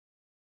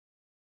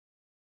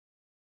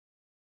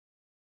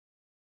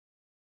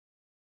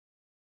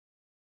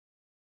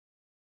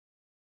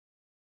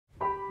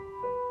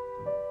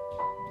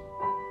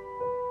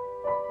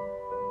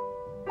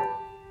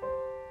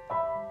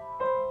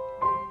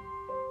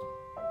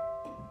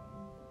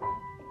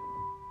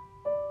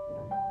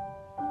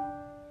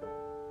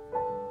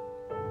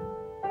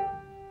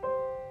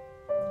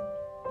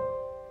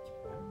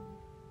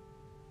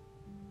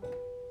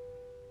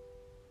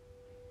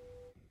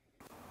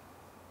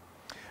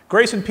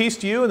Grace and peace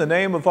to you in the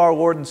name of our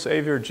Lord and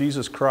Savior,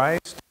 Jesus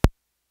Christ.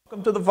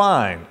 Welcome to the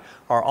Vine,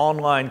 our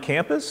online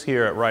campus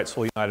here at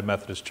Wrightsville United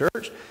Methodist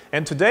Church.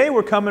 And today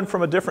we're coming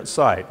from a different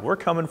site. We're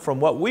coming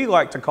from what we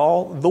like to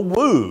call the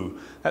WOO.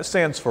 That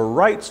stands for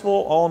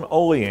Wrightsville on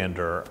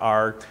Oleander,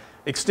 our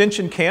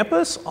extension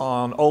campus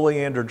on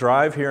Oleander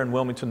Drive here in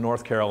Wilmington,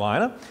 North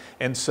Carolina.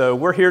 And so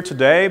we're here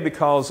today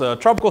because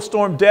Tropical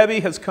Storm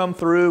Debbie has come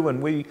through,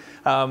 and we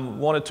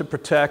wanted to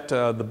protect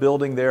the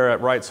building there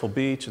at Wrightsville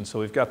Beach, and so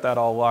we've got that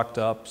all locked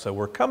up. So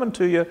we're coming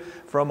to you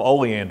from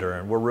Oleander,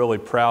 and we're really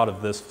proud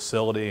of this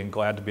facility and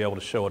glad to be able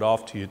to show it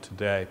off to you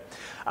today.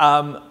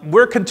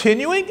 We're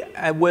continuing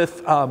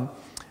with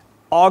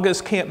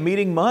August Camp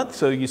Meeting Month,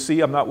 so you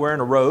see I'm not wearing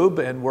a robe,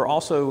 and we're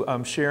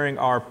also sharing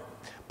our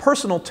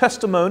personal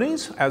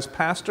testimonies as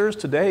pastors.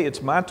 Today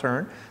it's my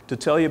turn to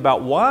tell you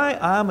about why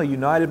I'm a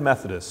United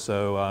Methodist.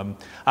 So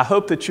I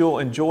hope that you'll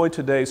enjoy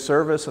today's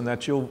service and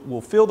that will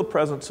feel the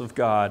presence of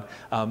God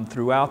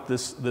throughout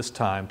this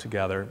time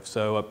together.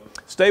 So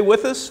stay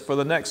with us for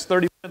the next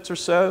 30 minutes or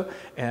so,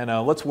 and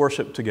let's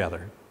worship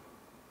together.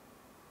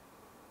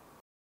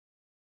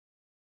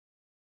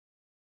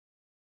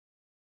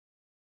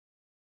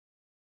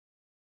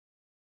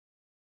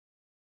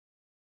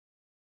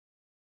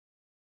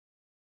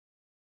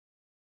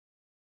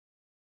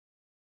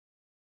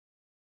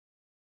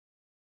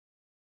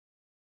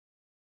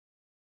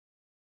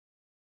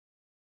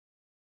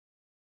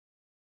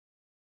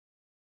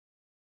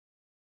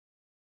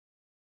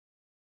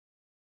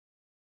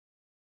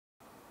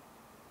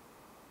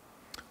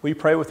 Will you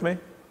pray with me?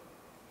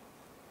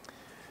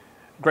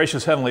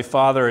 Gracious Heavenly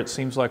Father, it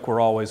seems like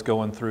we're always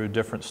going through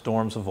different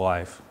storms of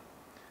life.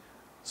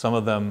 Some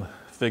of them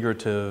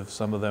figurative,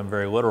 some of them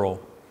very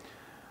literal.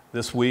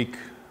 This week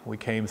we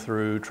came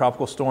through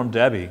Tropical Storm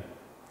Debbie,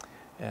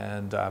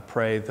 and I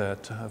pray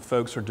that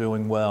folks are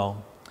doing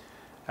well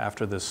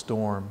after this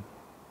storm.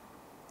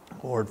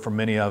 Lord, for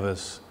many of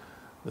us,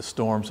 the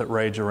storms that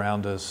rage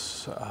around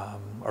us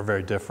are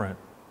very different.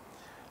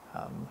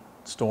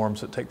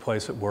 Storms that take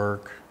place at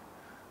work,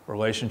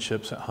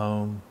 relationships at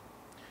home,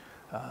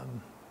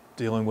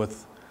 dealing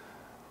with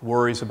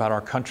worries about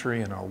our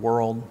country and our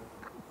world.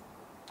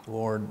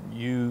 Lord,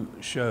 you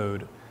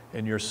showed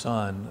in your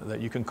Son that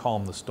you can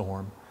calm the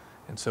storm.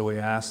 And so we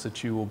ask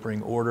that you will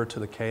bring order to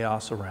the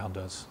chaos around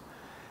us.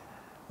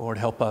 Lord,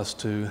 help us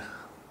to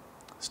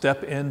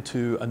step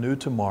into a new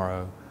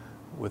tomorrow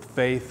with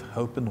faith,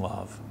 hope, and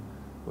love.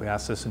 We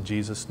ask this in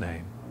Jesus'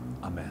 name.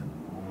 Amen.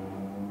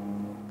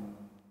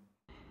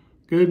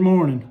 Good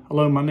morning.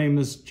 Hello, my name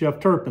is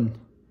Jeff Turpin.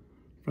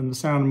 From the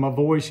sound of my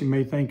voice, you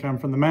may think I'm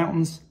from the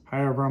mountains.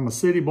 However, I'm a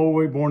city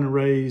boy born and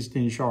raised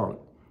in Charlotte.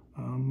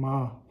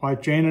 My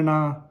wife Jan and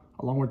I,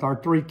 along with our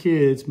 3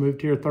 kids,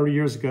 moved here 30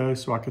 years ago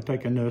so I could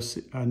take a new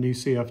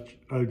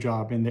CFO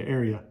job in the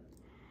area.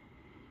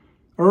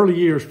 Early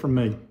years for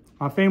me.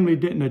 My family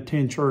didn't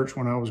attend church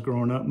when I was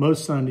growing up.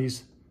 Most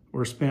Sundays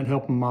were spent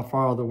helping my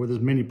father with his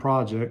many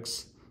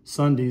projects.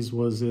 Sundays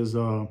was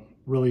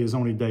really his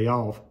only day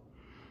off.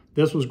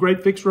 This was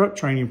great fixer-up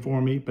training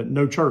for me, but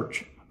no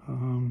church.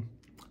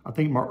 I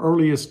think my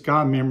earliest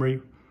God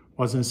memory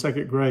was in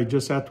 2nd grade,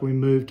 just after we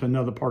moved to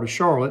another part of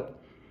Charlotte.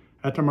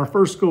 After my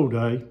first school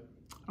day,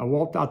 I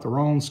walked out the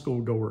wrong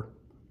school door,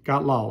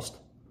 got lost.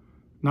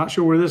 Not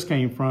sure where this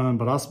came from,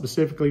 but I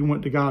specifically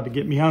went to God to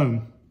get me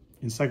home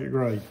in 2nd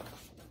grade.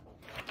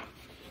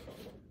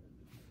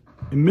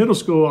 In middle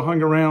school, I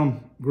hung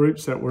around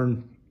groups that were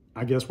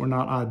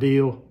not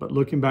ideal, but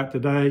looking back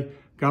today,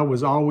 God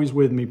was always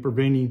with me,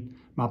 preventing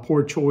my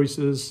poor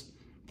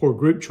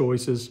group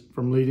choices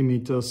from leading me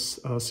to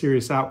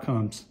serious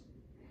outcomes.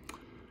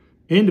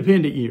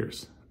 Independent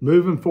years,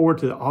 moving forward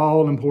to the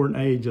all-important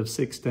age of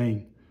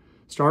 16.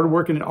 Started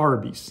working at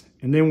Arby's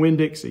and then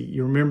Winn-Dixie.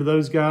 You remember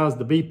those guys,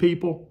 the B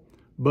people?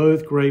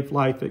 Both great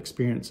life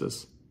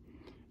experiences.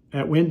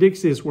 At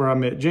Winn-Dixie is where I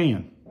met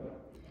Jan.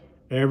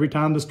 Every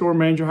time the store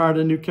manager hired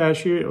a new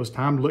cashier, it was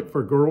time to look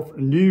for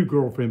a new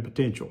girlfriend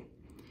potential.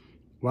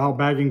 While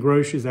bagging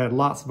groceries, I had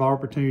lots of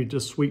opportunity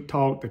to sweet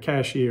talk the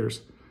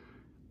cashiers.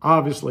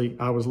 Obviously,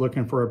 I was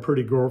looking for a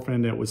pretty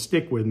girlfriend that would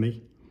stick with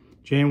me.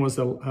 Jan was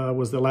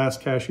the last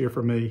cashier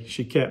for me.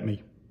 She kept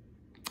me.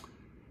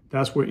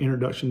 That's where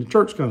introduction to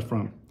church comes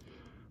from.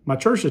 My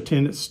church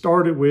attendance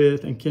started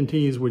with and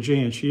continues with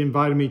Jan. She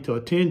invited me to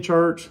attend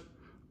church,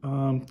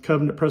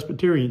 Covenant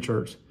Presbyterian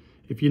Church.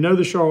 If you know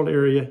the Charlotte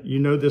area, you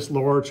know this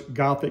large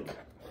Gothic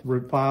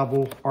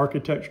revival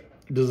architecture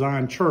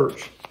design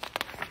church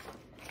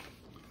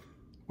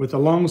with a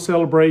long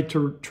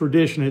celebrated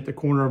tradition at the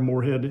corner of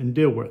Moorhead and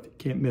Dilworth. You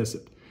can't miss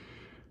it.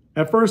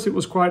 At first, it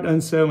was quite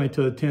unsettling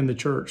to attend the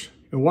church.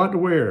 And what to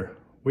wear,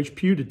 which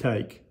pew to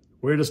take,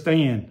 where to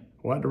stand,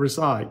 what to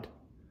recite.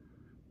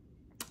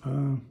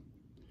 Jane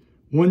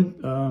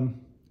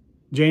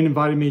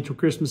invited me to a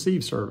Christmas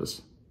Eve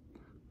service.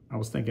 I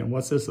was thinking,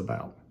 what's this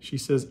about? She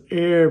says,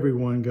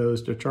 everyone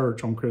goes to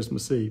church on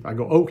Christmas Eve. I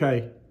go,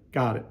 okay,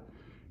 got it.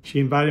 She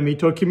invited me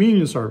to a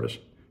communion service.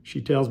 She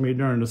tells me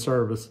during the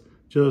service,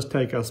 just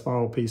take a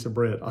small piece of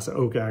bread. I said,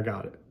 okay, I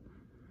got it.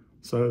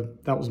 So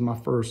that was my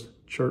first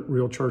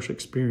real church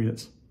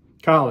experience.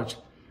 College.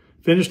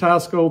 Finished high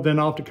school, then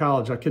off to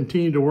college. I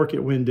continued to work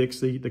at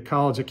Winn-Dixie. The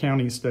college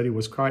accounting study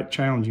was quite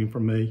challenging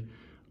for me.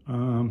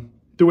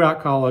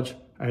 Throughout college,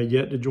 I had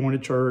yet to join a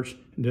church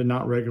and did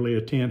not regularly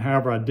attend.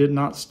 However, I did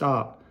not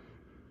stop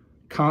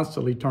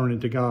constantly turning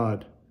to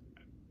God,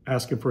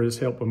 asking for his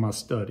help with my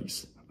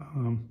studies.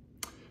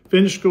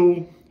 Finished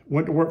school,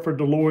 went to work for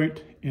Deloitte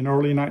in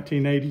early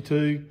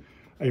 1982.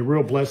 A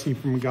real blessing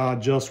from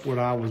God, just what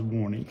I was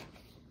wanting.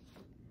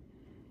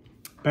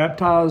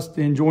 Baptized,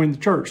 then joined the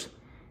church.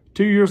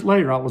 2 years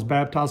later, I was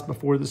baptized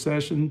before the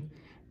session,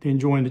 then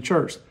joined the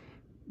church.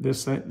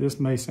 This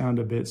may sound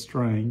a bit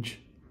strange,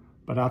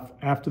 but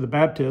after the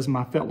baptism,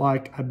 I felt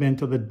like I'd been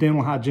to the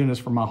dental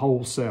hygienist for my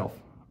whole self.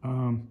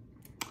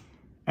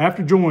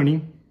 After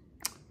joining,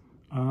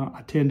 I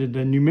attended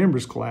a new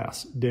members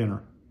class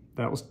dinner.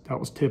 That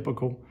was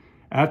typical.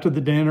 After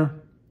the dinner,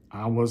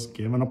 I was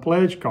given a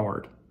pledge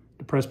card.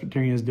 The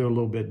Presbyterians do a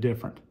little bit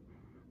different.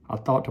 I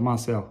thought to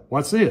myself,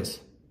 what's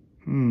this?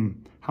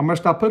 How much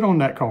did I put on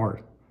that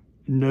card?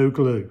 No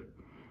clue.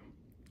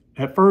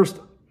 At first,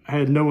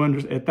 at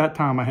that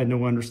time, I had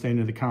no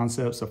understanding of the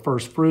concepts of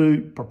first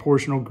fruit,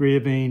 proportional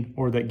giving,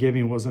 or that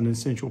giving was an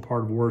essential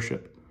part of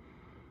worship.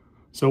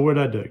 So what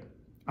did I do?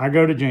 I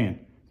go to Jan.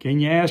 Can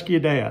you ask your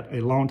dad, a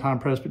longtime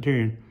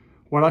Presbyterian,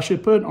 what I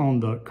should put on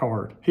the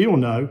card? He'll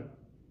know.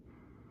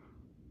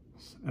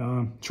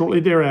 Shortly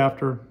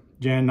thereafter,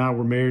 Jan and I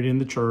were married in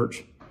the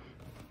church.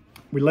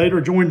 We later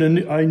joined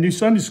a new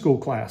Sunday school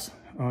class,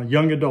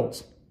 young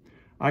adults.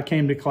 I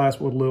came to class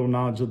with little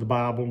knowledge of the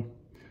Bible.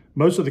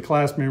 Most of the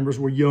class members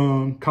were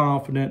young,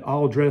 confident,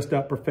 all dressed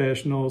up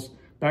professionals.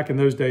 Back in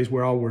those days,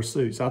 we all wore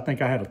suits. I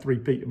think I had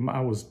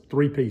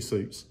three-piece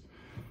suits.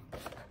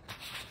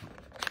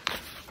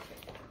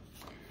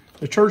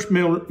 The church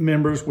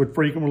members would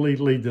frequently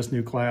lead this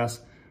new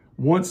class.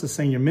 Once a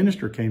senior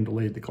minister came to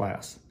lead the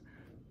class.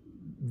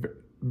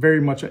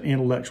 Very much an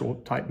intellectual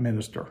type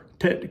minister,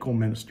 technical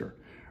minister.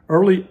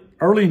 Early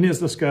in his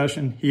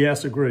discussion, he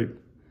asked the group,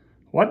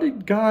 what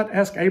did God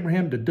ask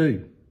Abraham to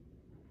do?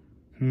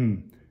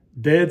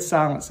 Dead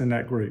silence in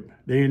that group.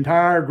 The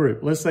entire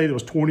group, let's say there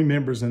was 20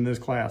 members in this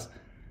class,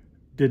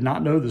 did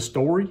not know the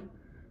story.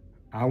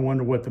 I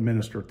wonder what the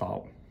minister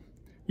thought.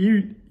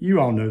 You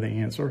all know the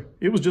answer.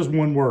 It was just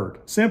one word,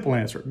 simple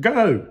answer,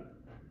 go.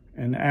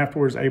 And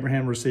afterwards,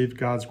 Abraham received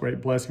God's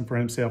great blessing for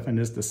himself and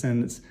his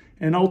descendants,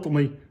 and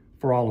ultimately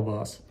for all of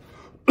us.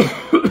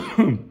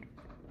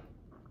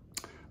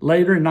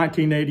 Later in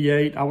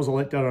 1988, I was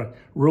elected a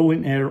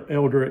ruling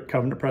elder at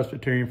Covenant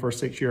Presbyterian for a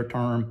 6-year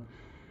term.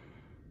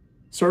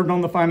 Served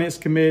on the finance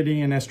committee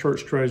and as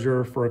church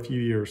treasurer for a few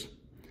years.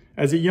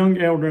 As a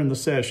young elder in the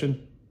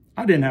session,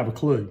 I didn't have a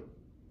clue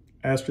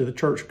as to the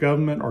church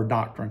government or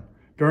doctrine.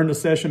 During the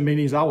session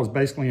meetings, I was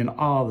basically in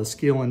awe of the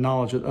skill and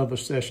knowledge of other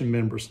session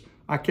members.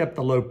 I kept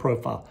a low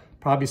profile,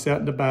 probably sat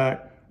in the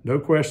back, no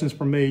questions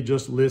from me,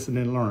 just listen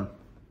and learn.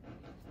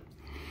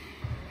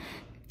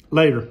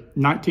 Later,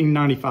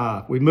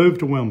 1995, we moved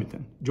to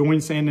Wilmington,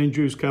 joined St.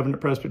 Andrew's Covenant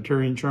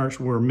Presbyterian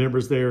Church. We were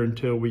members there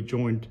until we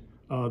joined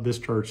this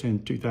church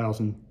in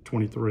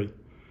 2023.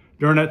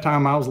 During that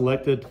time, I was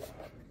elected.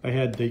 They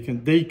had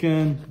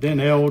deacon, then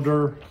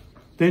elder,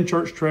 then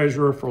church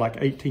treasurer for like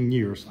 18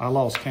 years. I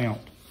lost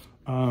count.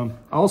 I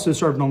also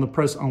served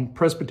on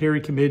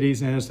presbytery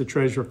committees and as the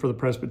treasurer for the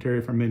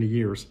presbytery for many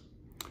years.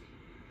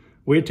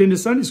 We attended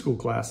Sunday school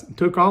class and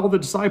took all the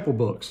disciple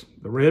books,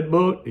 the red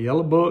book, the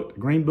yellow book, the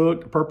green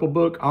book, the purple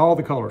book, all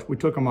the colors. We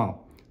took them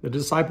all. The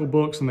disciple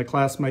books and the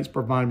classmates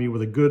provided me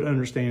with a good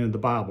understanding of the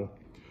Bible.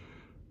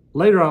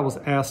 Later, I was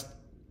asked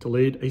to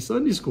lead a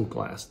Sunday school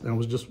class. That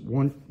was just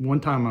one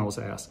time I was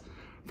asked.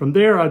 From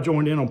there, I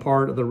joined in on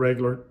part of the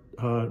regular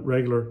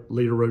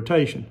leader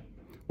rotation.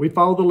 We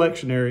followed the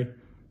lectionary,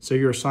 so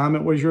your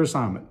assignment was your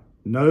assignment.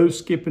 No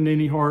skipping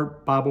any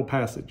hard Bible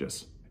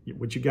passages.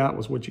 What you got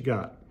was what you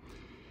got.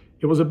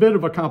 It was a bit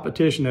of a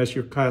competition as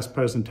your class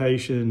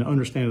presentation and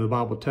understanding of the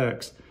Bible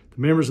text. The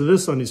members of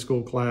this Sunday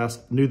school class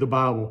knew the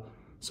Bible,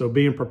 so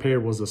being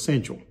prepared was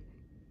essential.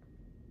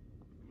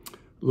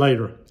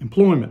 Later,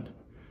 employment.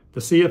 The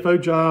CFO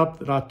job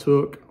that I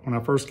took when I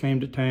first came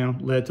to town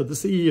led to the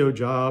CEO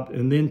job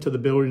and then to the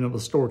building of a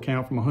store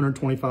count from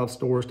 125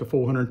 stores to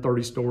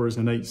 430 stores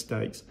in 8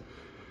 states.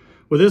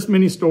 With this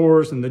many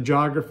stores and the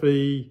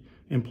geography,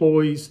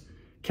 employees,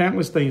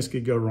 countless things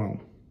could go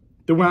wrong.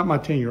 Throughout my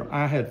tenure,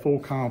 I had full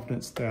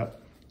confidence that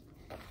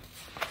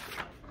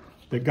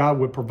God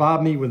would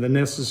provide me with the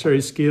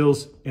necessary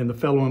skills and the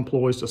fellow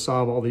employees to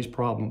solve all these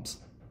problems.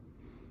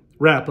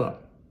 Wrap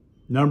up.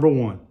 Number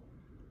 1,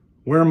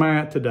 where am I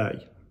at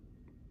today?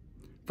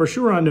 For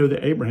sure, I know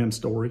the Abraham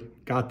story,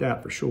 got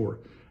that for sure.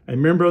 A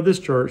member of this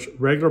church,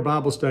 regular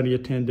Bible study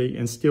attendee,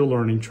 and still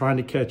learning, trying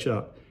to catch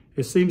up.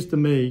 It seems to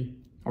me,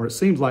 or it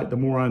seems like the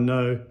more I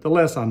know, the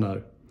less I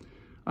know.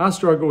 I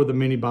struggle with the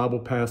many Bible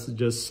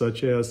passages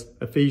such as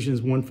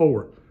Ephesians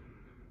 1:4.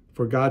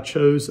 For God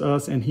chose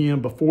us and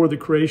him before the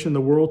creation of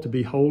the world to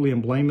be holy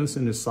and blameless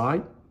in his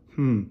sight.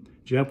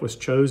 Jeff was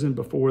chosen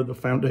before the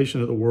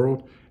foundation of the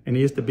world. and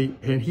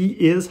he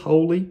is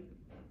holy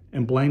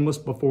and blameless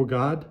before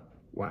God.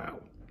 Wow.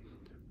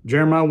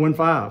 Jeremiah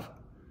 1:5.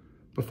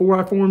 Before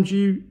I formed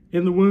you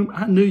in the womb,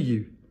 I knew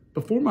you.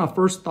 Before my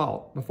first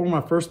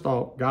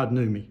thought, God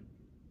knew me.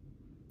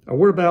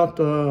 What about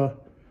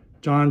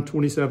John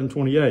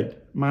 27:28?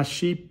 My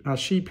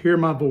sheep hear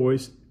my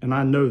voice, and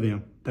I know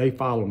them. They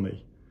follow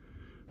me.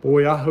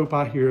 Boy, I hope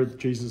I hear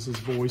Jesus'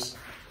 voice.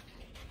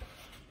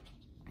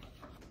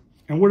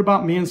 And what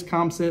about men's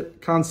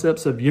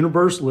concepts of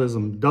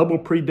universalism, double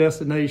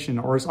predestination,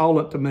 or it's all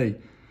up to me?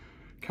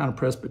 Kind of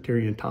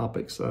Presbyterian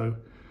topic, so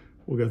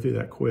we'll go through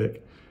that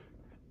quick.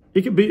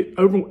 It could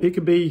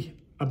be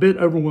a bit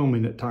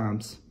overwhelming at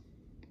times.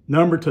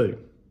 Number 2,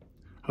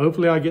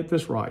 hopefully I get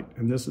this right,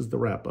 and this is the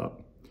wrap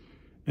up.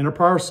 In a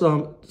prior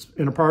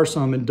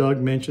sermon,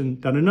 Doug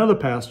mentioned that another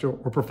pastor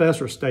or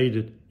professor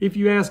stated, if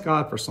you ask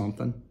God for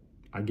something,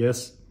 I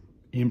guess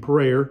in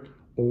prayer,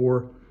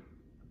 or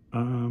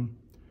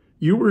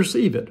you will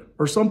receive it,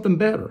 or something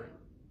better.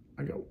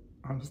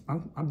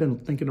 I've been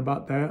thinking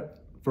about that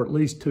for at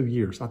least 2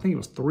 years. I think it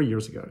was 3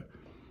 years ago.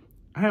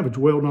 I have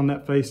dwelled on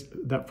that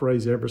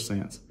phrase ever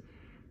since.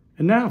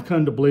 And now I've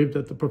come to believe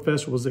that the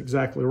professor was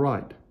exactly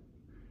right.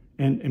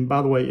 And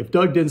by the way, if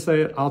Doug didn't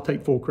say it, I'll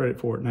take full credit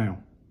for it now.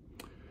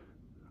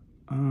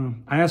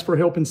 I asked for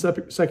help in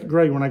second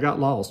grade when I got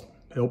lost.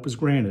 Help was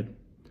granted.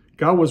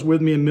 God was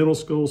with me in middle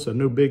school, so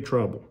no big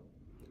trouble.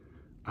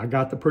 I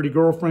got the pretty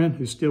girlfriend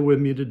who's still with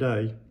me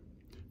today.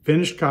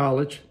 Finished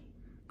college,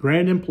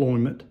 grand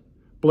employment,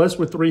 blessed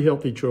with 3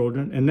 healthy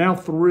children, and now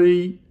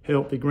 3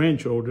 healthy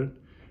grandchildren.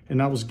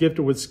 And I was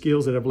gifted with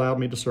skills that have allowed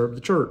me to serve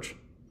the church,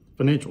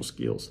 financial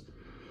skills.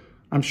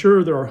 I'm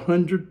sure there are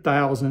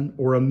 100,000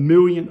 or 1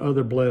 million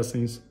other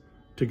blessings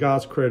to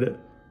God's credit,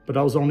 but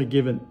I was only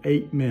given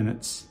 8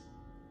 minutes,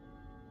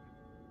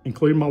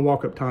 including my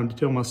walk-up time, to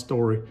tell my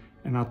story,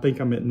 and I think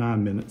I'm at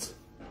 9 minutes.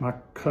 My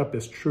cup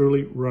is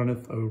truly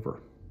runneth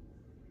over.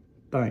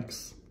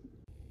 Thanks.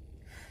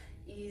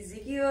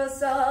 Ezekiel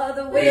saw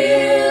the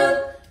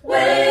wheel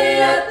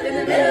way up in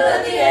the middle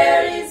of the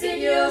air.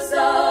 Ezekiel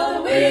saw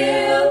the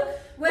wheel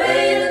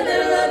way in the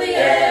middle of the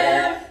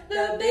air.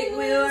 The big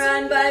wheel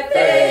run by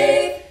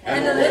faith,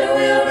 and the little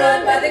wheel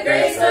run by the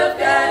grace of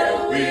God.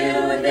 A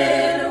wheel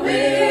within a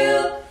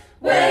wheel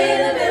way in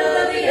the middle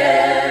of the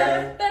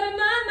air. Better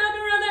mind my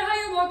brother how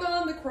you walk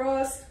on the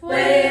cross.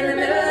 Way in the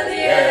middle of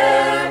the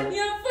air.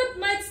 Your foot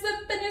might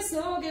slip and your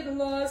soul get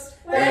lost.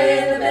 Way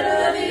in the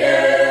middle of the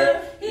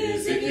air.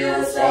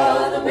 Ezekiel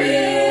saw the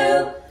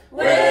wheel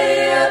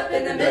way up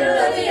in the middle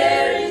of the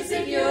air.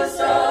 Ezekiel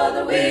saw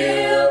the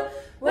wheel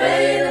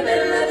way in the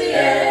middle of the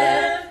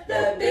air.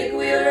 The big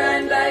wheel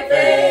run by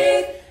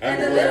faith,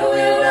 and the little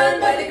wheel run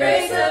by the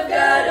grace of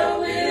God. A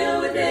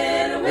wheel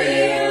within a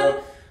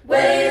wheel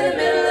way in the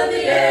middle of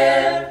the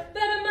air.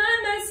 Better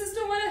mind my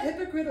sister what a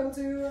hypocrite will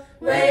do.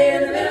 Way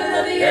in the middle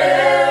of the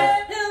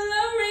air. He'll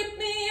low rate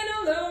me and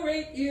he'll low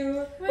rate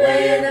you.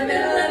 Way in the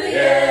middle of the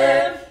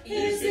air.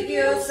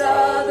 Ezekiel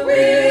saw the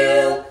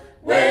wheel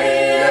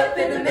way up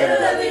in the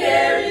middle of the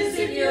air.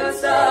 Ezekiel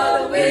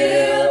saw the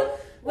wheel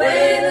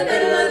way in the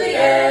middle of the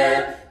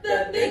air.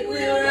 The big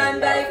wheel run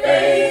by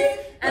faith,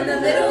 and the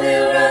little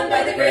wheel run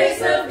by the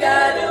grace of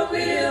God. A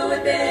wheel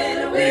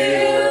within a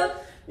wheel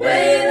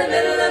way in the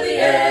middle of the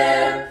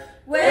air.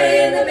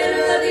 Way in the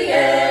middle of the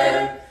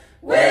air.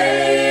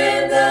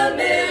 Way in the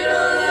middle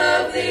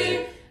of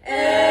the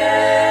air.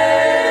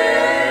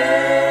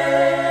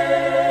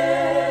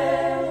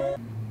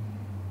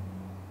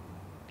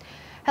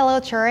 Hello,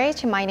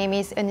 church. My name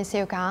is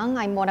Eunsiu Kang.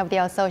 I'm one of the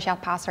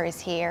associate pastors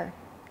here.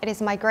 It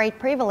is my great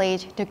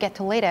privilege to get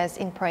to lead us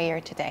in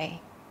prayer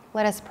today.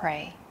 Let us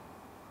pray.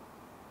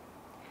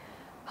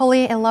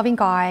 Holy and loving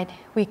God,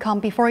 we come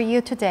before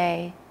you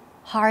today,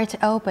 heart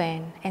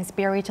open and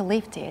spirit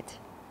lifted,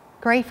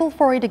 grateful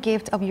for the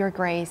gift of your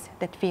grace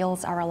that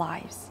fills our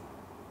lives.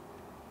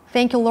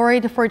 Thank you,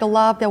 Lord, for the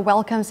love that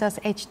welcomes us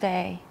each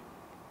day,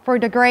 for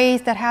the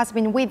grace that has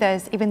been with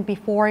us even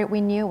before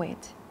we knew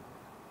it.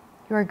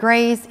 Your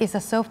grace is a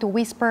soft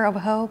whisper of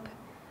hope,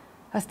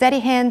 a steady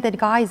hand that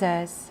guides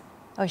us,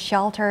 a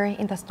shelter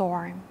in the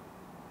storm.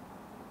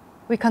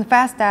 We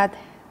confess that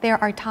there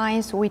are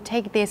times we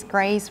take this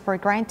grace for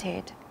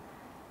granted,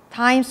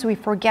 times we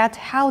forget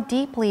how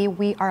deeply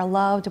we are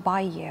loved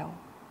by you.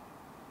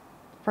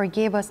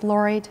 Forgive us,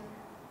 Lord,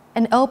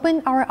 and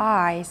open our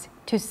eyes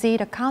to see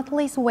the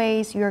countless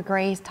ways your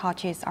grace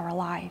touches our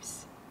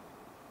lives.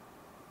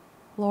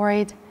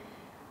 Lord,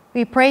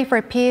 we pray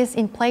for peace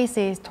in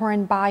places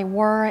torn by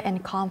war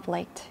and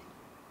conflict.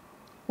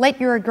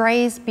 Let your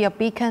grace be a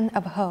beacon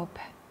of hope.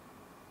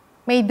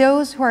 May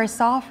those who are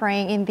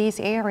suffering in these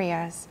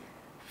areas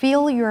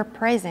feel your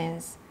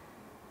presence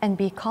and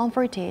be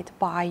comforted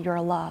by your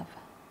love.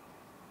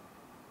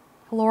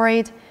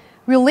 Lord,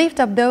 we lift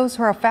up those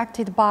who are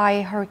affected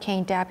by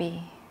Hurricane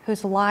Debby,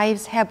 whose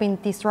lives have been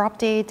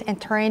disrupted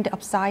and turned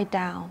upside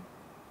down.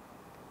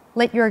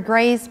 Let your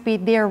grace be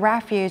their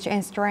refuge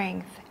and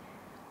strength.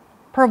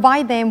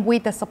 Provide them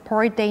with the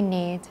support they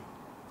need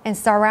and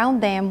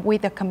surround them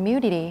with a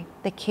community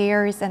that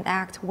cares and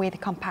acts with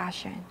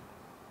compassion.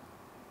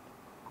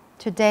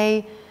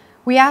 Today,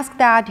 we ask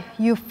that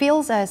you fill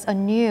us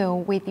anew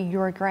with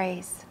your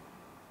grace.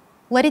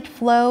 Let it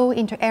flow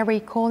into every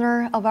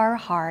corner of our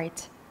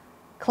heart,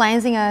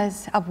 cleansing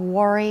us of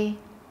worry,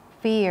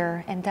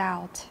 fear, and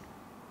doubt.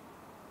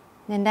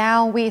 And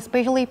now we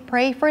especially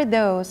pray for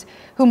those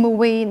whom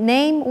we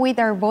name with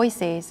our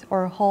voices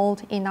or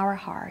hold in our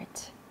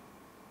heart.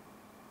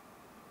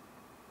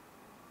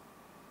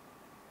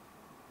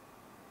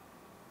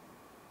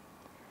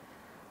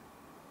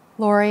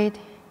 Lord,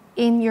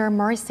 in your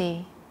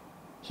mercy,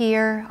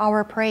 hear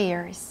our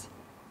prayers.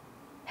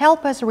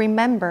 Help us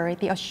remember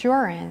the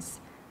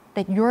assurance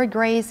that your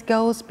grace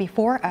goes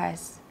before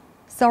us,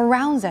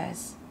 surrounds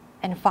us,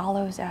 and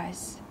follows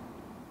us.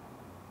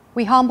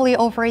 We humbly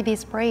offer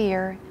this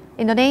prayer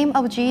in the name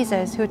of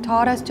Jesus, who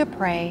taught us to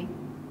pray,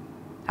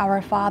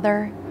 Our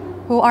Father,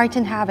 who art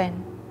in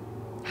heaven,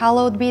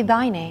 hallowed be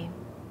thy name.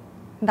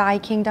 Thy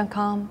kingdom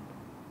come,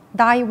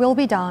 thy will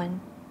be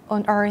done,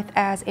 on earth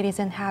as it is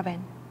in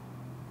heaven.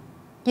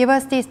 Give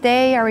us this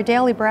day our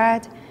daily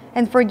bread,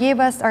 and forgive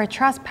us our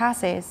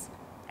trespasses,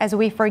 as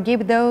we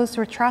forgive those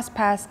who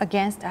trespass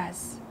against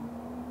us.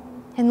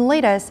 And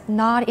lead us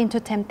not into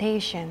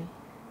temptation,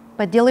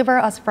 but deliver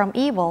us from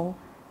evil.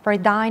 For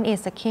thine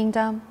is the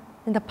kingdom,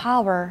 and the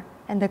power,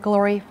 and the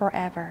glory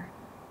forever.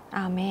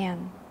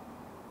 Amen.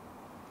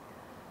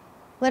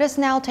 Let us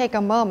now take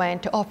a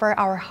moment to offer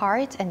our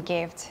heart and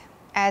gift.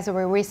 As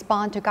we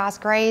respond to God's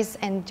grace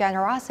and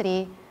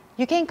generosity,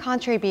 you can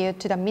contribute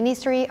to the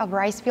ministry of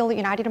Wrightsville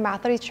United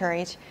Methodist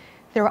Church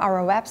through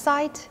our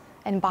website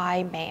and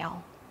by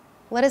mail.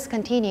 Let us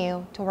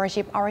continue to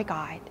worship our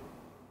God.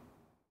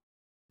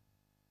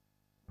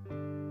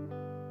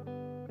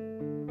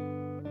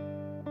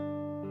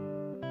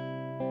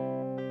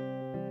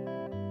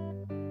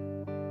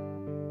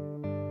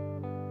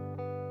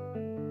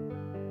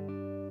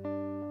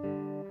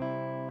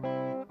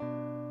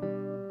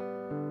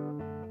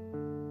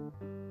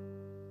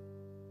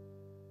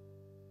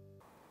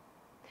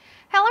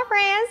 Hello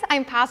friends,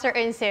 I'm Pastor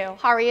Unsu.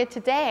 How are you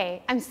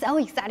today? I'm so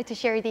excited to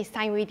share this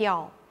time with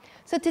y'all.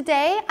 So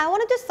today, I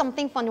want to do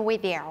something fun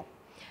with you.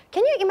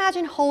 Can you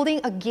imagine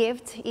holding a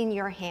gift in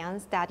your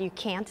hands that you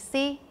can't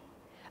see?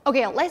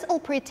 Okay, let's all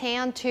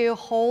pretend to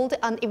hold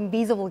an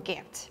invisible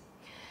gift.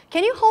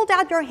 Can you hold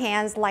out your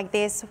hands like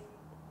this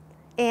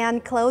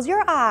and close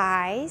your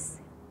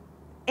eyes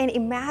and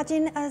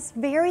imagine a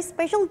very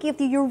special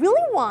gift you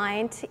really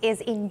want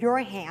is in your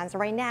hands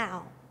right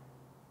now?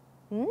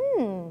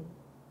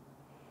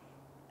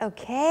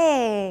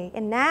 Okay,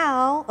 and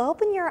now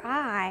open your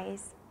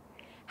eyes.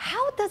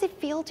 How does it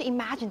feel to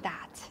imagine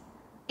that?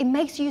 It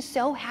makes you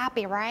so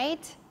happy,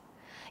 right?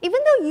 Even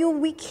though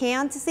we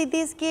can't see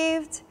this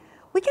gift,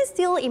 we can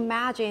still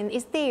imagine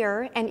it's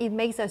there and it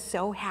makes us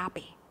so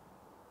happy.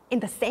 In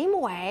the same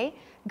way,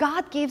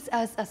 God gives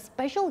us a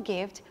special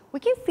gift we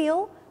can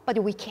feel but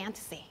we can't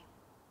see.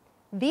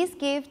 This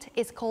gift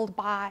is called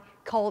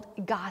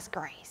God's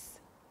grace.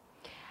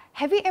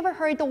 Have you ever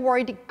heard the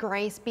word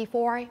grace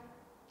before?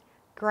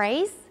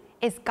 Grace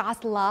is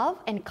God's love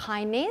and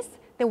kindness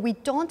that we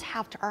don't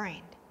have to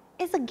earn.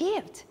 It's a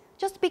gift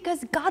just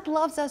because God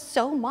loves us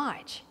so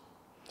much.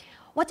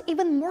 What's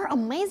even more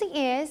amazing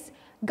is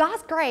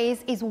God's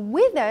grace is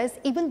with us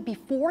even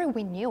before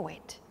we knew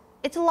it.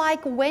 It's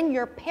like when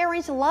your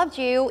parents loved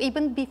you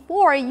even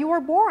before you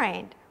were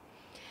born.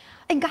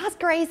 And God's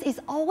grace is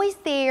always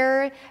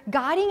there,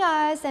 guiding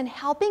us and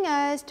helping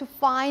us to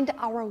find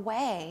our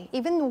way,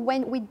 even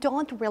when we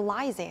don't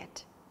realize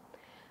it.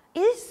 It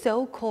is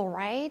so cool,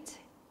 right?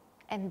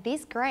 And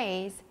this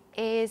grace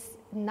is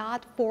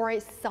not for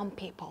some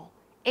people.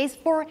 It's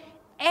for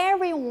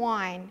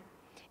everyone.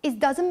 It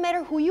doesn't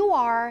matter who you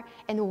are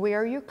and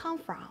where you come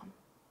from.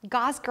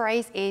 God's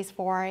grace is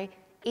for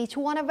each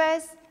one of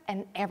us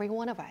and every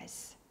one of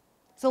us.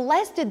 So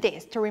let's do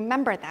this to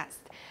remember that.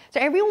 So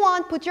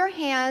everyone, put your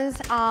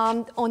hands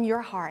on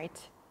your heart.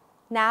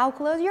 Now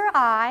close your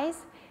eyes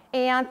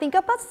and think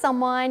about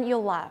someone you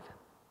love.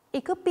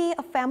 It could be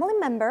a family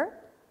member,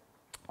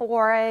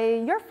 or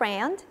your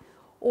friend,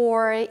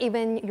 or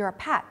even your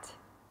pet.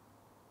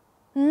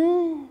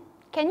 Can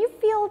you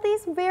feel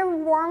this very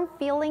warm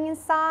feeling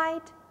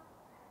inside?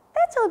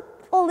 That's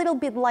a little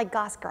bit like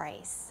God's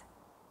grace.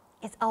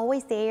 It's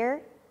always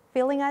there,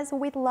 filling us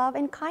with love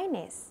and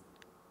kindness.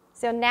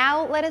 So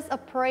now let us a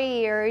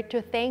prayer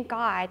to thank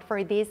God for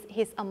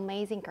His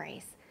amazing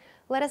grace.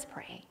 Let us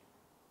pray.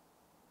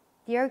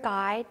 Dear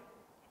God,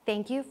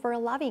 thank you for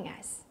loving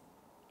us.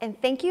 And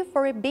thank you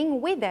for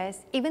being with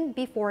us even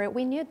before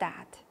we knew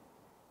that.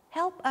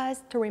 Help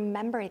us to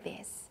remember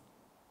this.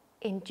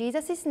 In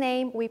Jesus'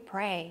 name we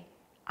pray.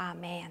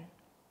 Amen.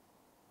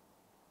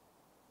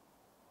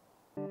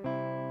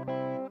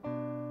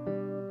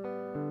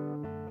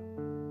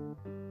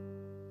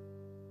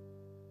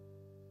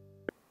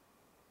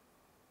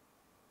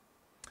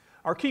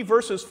 Our key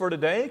verses for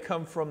today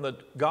come from the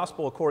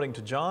Gospel according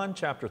to John,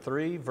 chapter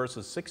 3,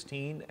 verses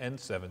 16 and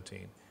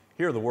 17.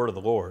 Hear the word of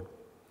the Lord.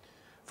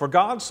 For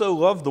God so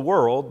loved the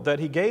world that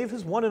he gave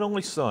his one and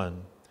only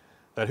Son,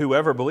 that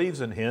whoever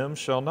believes in him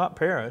shall not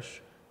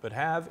perish, but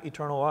have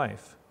eternal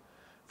life.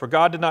 For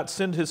God did not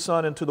send his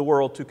Son into the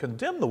world to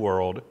condemn the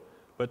world,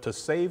 but to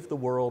save the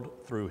world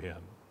through him.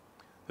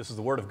 This is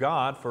the word of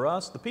God for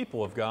us, the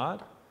people of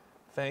God.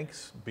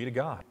 Thanks be to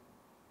God.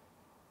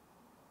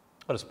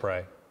 Let us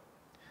pray.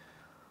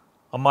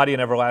 Almighty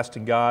and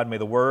everlasting God, may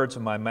the words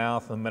of my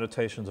mouth and the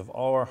meditations of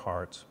all our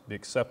hearts be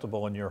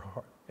acceptable in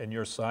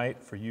your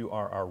sight, for you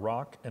are our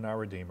rock and our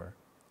Redeemer.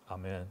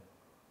 Amen.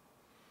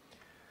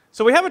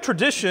 So we have a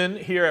tradition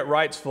here at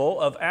Wrightsville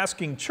of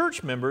asking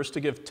church members to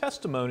give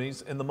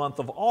testimonies in the month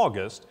of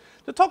August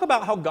to talk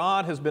about how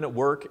God has been at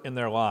work in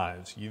their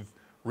lives. You've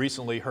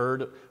recently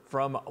heard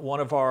from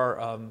one of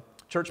our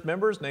church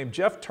members named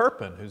Jeff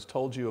Turpin, who's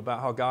told you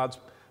about how God's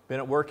been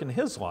at work in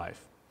his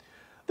life.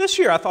 This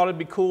year I thought it'd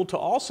be cool to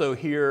also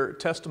hear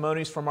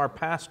testimonies from our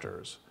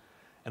pastors.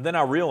 And then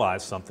I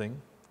realized something,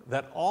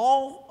 that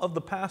all of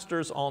the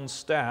pastors on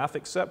staff,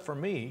 except for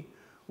me,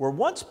 were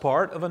once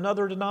part of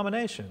another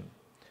denomination.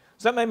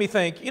 So that made me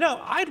think,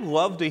 I'd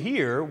love to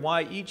hear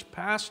why each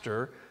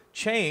pastor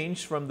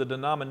changed from the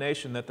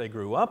denomination that they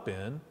grew up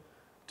in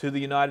to the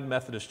United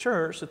Methodist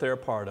Church that they're a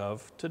part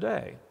of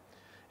today.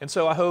 And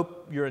so I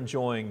hope you're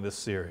enjoying this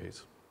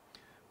series.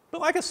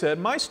 But like I said,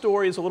 my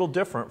story is a little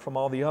different from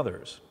all the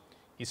others.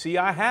 You see,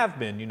 I have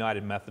been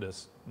United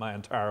Methodist my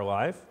entire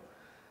life.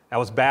 I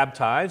was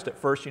baptized at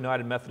First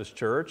United Methodist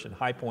Church in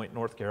High Point,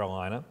 North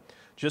Carolina,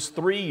 just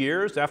 3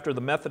 years after the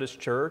Methodist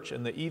Church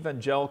and the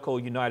Evangelical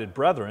United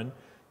Brethren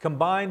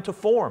combined to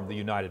form the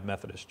United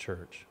Methodist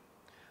Church.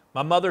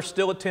 My mother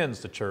still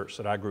attends the church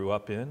that I grew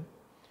up in.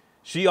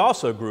 She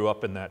also grew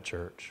up in that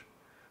church.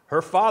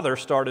 Her father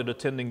started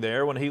attending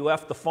there when he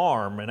left the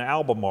farm in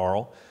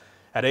Albemarle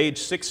at age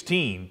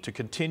 16 to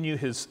continue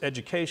his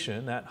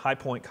education at High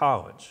Point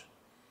College.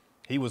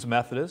 He was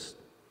Methodist.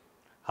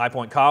 High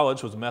Point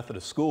College was a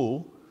Methodist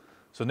school,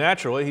 so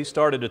naturally he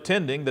started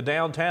attending the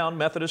downtown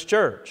Methodist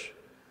Church.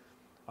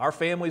 Our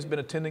family's been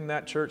attending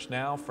that church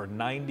now for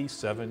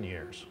 97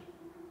 years.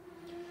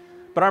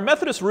 But our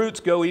Methodist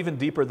roots go even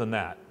deeper than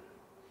that.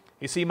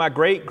 You see, my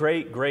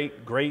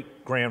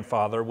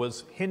great-great-great-great-grandfather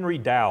was Henry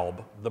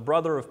Daub, the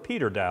brother of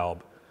Peter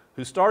Daub,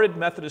 who started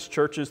Methodist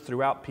churches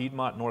throughout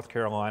Piedmont, North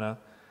Carolina,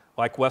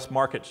 like West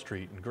Market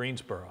Street in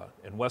Greensboro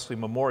and Wesley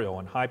Memorial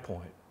in High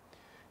Point.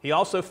 He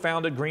also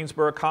founded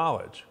Greensboro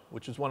College,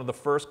 which is one of the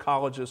first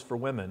colleges for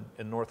women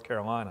in North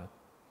Carolina.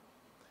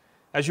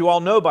 As you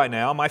all know by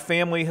now, my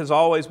family has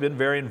always been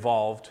very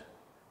involved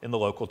in the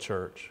local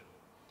church.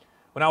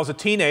 When I was a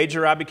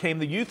teenager, I became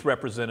the youth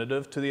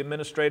representative to the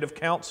administrative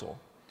council.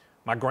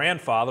 My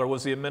grandfather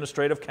was the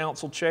administrative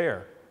council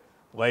chair.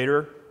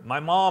 Later, my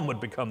mom would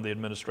become the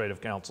administrative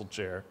council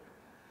chair.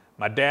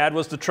 My dad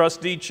was the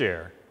trustee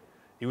chair.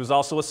 He was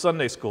also a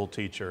Sunday school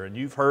teacher, and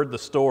you've heard the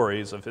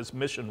stories of his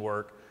mission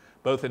work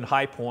both in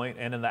High Point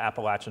and in the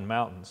Appalachian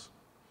Mountains.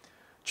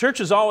 Church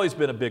has always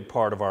been a big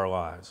part of our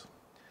lives.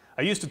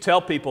 I used to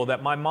tell people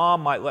that my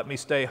mom might let me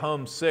stay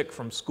home sick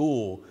from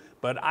school,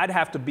 but I'd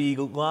have to be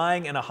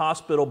lying in a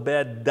hospital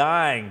bed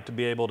dying to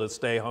be able to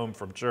stay home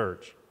from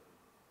church.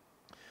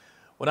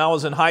 When I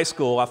was in high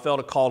school, I felt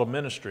a call to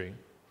ministry,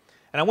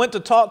 and I went to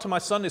talk to my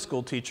Sunday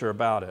school teacher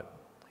about it.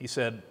 He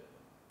said,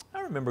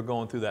 I remember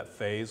going through that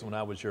phase when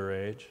I was your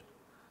age.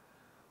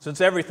 Since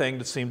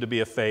everything seemed to be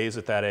a phase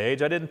at that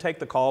age, I didn't take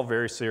the call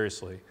very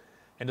seriously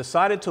and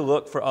decided to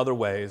look for other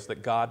ways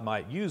that God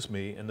might use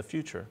me in the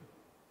future.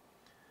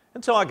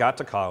 Until I got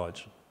to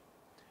college.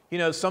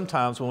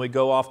 Sometimes when we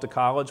go off to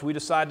college, we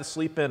decide to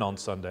sleep in on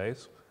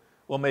Sundays.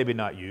 Well, maybe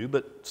not you,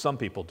 but some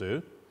people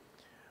do.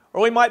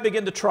 Or we might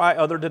begin to try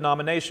other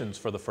denominations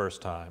for the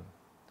first time.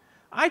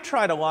 I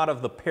tried a lot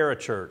of the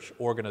parachurch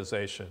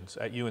organizations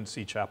at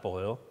UNC Chapel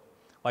Hill,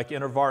 like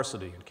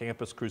InterVarsity and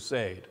Campus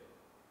Crusade.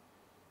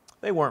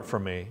 They weren't for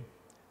me.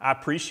 I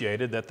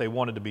appreciated that they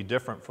wanted to be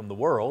different from the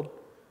world,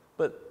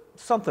 but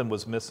something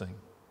was missing.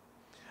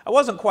 I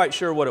wasn't quite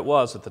sure what it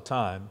was at the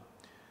time.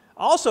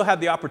 I also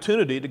had the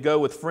opportunity to go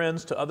with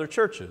friends to other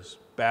churches,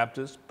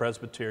 Baptist,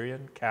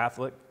 Presbyterian,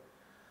 Catholic,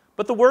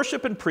 but the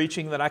worship and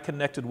preaching that I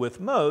connected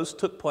with most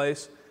took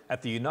place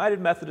at the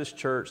United Methodist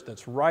Church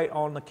that's right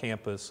on the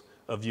campus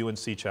of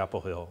UNC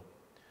Chapel Hill.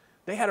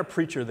 They had a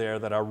preacher there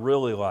that I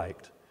really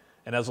liked,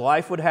 and as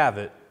life would have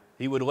it,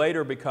 he would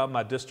later become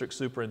my district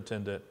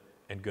superintendent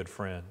and good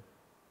friend.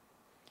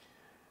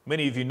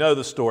 Many of you know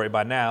the story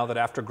by now that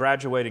after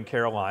graduating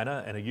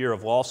Carolina and a year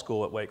of law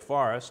school at Wake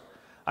Forest,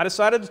 I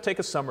decided to take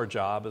a summer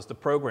job as the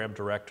program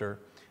director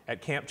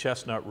at Camp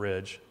Chestnut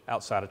Ridge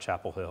outside of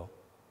Chapel Hill.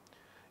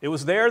 It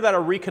was there that I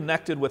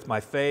reconnected with my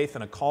faith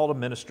and a call to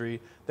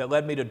ministry that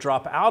led me to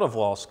drop out of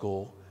law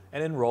school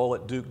and enroll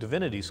at Duke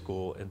Divinity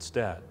School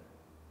instead.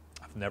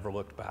 I've never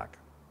looked back.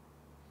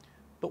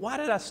 But why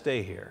did I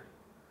stay here?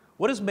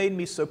 What has made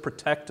me so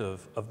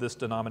protective of this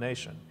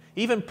denomination,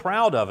 even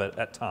proud of it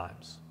at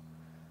times?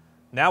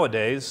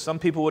 Nowadays, some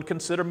people would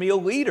consider me a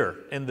leader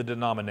in the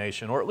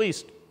denomination, or at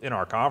least in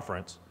our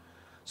conference.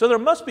 So there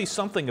must be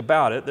something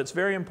about it that's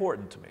very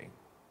important to me.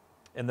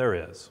 And there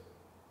is.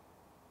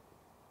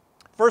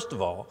 First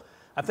of all,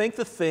 I think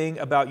the thing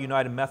about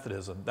United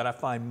Methodism that I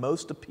find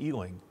most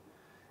appealing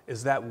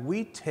is that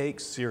we take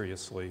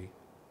seriously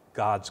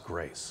God's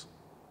grace.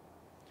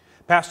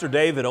 Pastor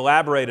David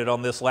elaborated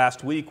on this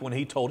last week when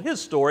he told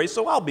his story,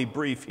 so I'll be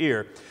brief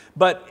here.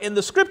 But in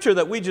the scripture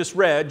that we just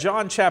read,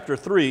 John chapter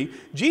 3,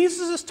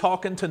 Jesus is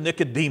talking to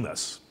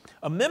Nicodemus,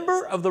 a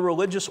member of the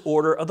religious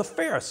order of the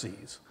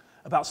Pharisees,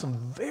 about some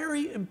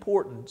very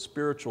important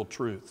spiritual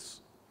truths.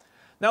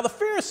 Now, the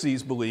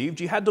Pharisees believed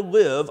you had to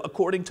live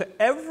according to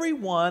every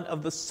one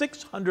of the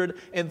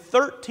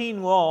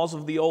 613 laws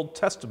of the Old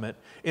Testament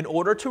in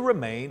order to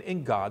remain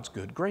in God's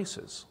good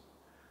graces.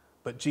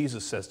 But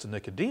Jesus says to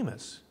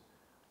Nicodemus,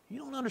 you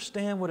don't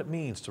understand what it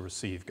means to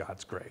receive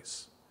God's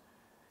grace.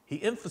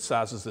 He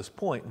emphasizes this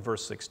point in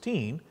verse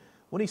 16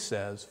 when he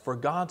says, for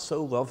God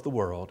so loved the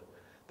world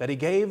that he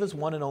gave his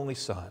one and only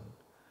Son,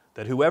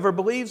 that whoever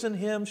believes in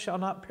him shall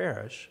not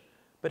perish,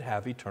 but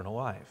have eternal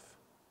life.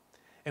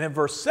 And in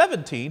verse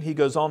 17, he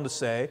goes on to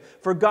say,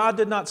 for God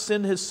did not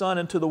send his Son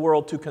into the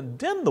world to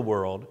condemn the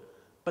world,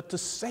 but to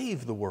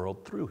save the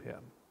world through him.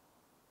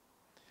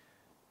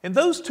 In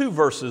those two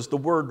verses, the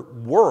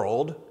word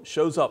world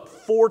shows up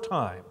 4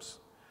 times.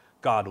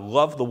 God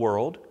loved the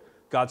world.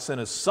 God sent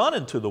his Son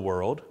into the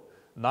world,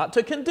 not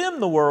to condemn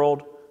the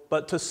world,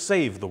 but to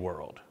save the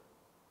world.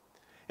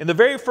 In the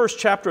very first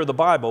chapter of the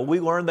Bible, we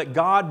learn that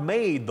God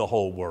made the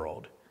whole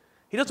world.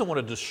 He doesn't want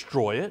to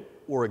destroy it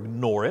or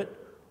ignore it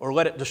or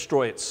let it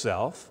destroy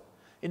itself.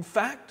 In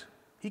fact,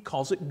 he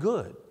calls it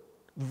good,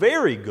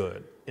 very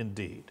good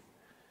indeed.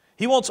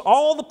 He wants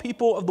all the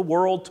people of the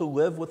world to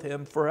live with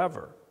him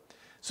forever.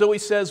 So he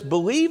says,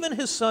 believe in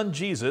his Son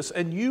Jesus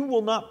and you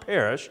will not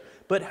perish,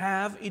 but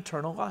have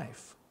eternal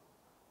life.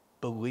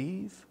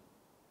 Believe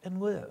and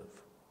live.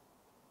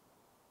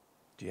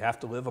 Do you have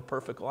to live a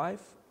perfect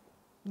life?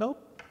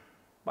 Nope.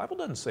 The Bible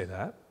doesn't say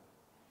that.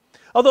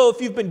 Although if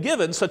you've been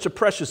given such a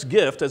precious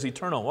gift as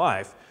eternal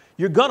life,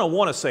 you're going to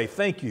want to say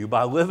thank you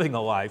by living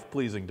a life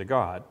pleasing to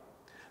God.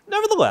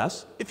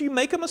 Nevertheless, if you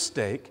make a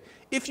mistake,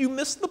 if you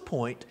miss the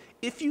point,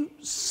 if you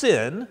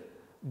sin,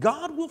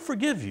 God will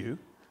forgive you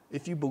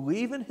if you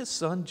believe in his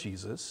Son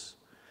Jesus,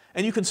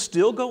 and you can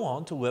still go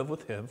on to live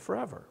with him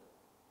forever.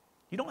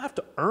 You don't have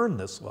to earn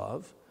this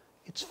love.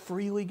 It's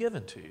freely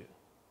given to you.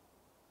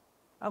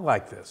 I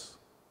like this.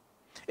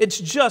 It's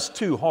just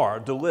too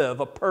hard to live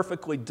a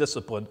perfectly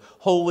disciplined,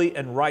 holy,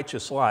 and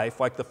righteous life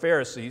like the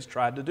Pharisees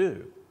tried to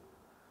do.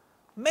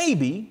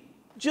 Maybe,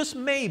 just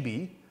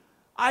maybe,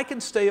 I can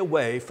stay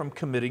away from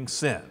committing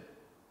sin.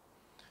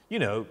 You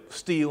know,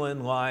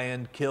 stealing,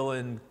 lying,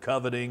 killing,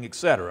 coveting,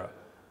 etc.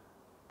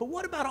 But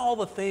what about all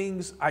the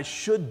things I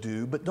should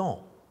do but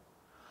don't?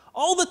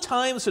 All the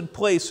times and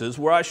places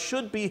where I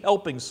should be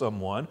helping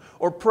someone,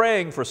 or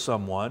praying for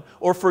someone,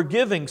 or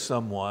forgiving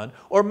someone,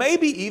 or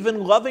maybe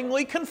even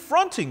lovingly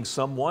confronting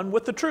someone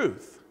with the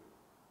truth.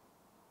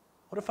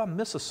 What if I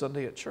miss a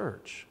Sunday at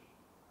church?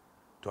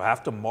 Do I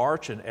have to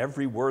march in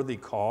every worthy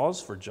cause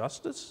for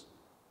justice?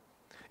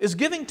 Is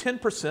giving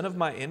 10% of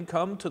my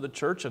income to the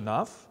church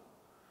enough?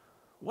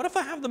 What if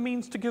I have the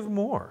means to give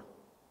more?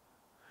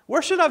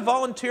 Where should I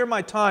volunteer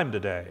my time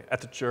today?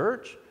 At the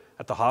church?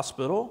 At the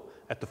hospital?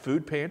 At the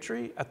food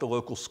pantry? At the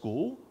local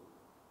school?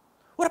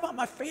 What about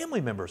my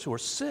family members who are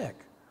sick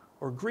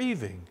or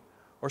grieving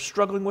or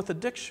struggling with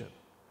addiction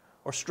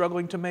or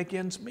struggling to make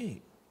ends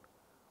meet?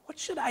 What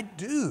should I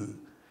do?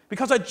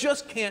 Because I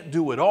just can't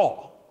do it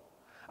all.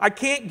 I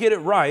can't get it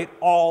right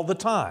all the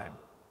time.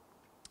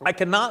 I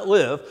cannot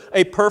live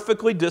a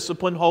perfectly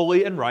disciplined,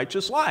 holy, and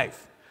righteous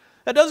life.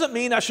 That doesn't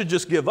mean I should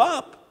just give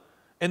up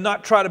and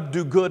not try to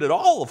do good at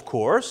all, of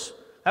course.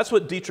 That's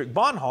what Dietrich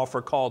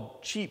Bonhoeffer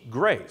called cheap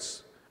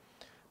grace.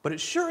 But it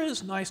sure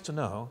is nice to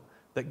know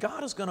that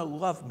God is going to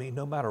love me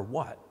no matter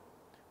what,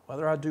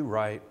 whether I do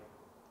right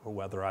or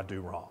whether I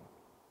do wrong.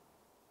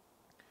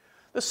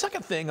 The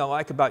second thing I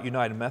like about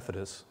United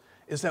Methodists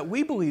is that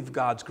we believe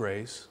God's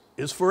grace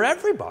is for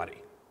everybody.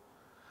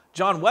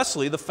 John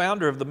Wesley, the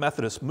founder of the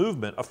Methodist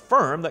movement,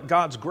 affirmed that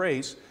God's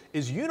grace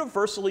is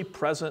universally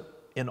present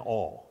in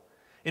all.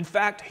 In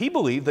fact, he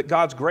believed that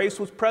God's grace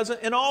was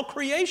present in all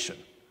creation.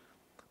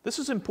 This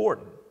is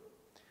important.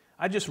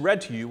 I just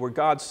read to you where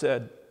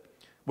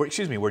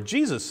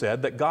Jesus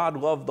said that God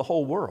loved the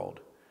whole world.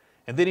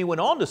 And then he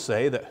went on to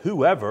say that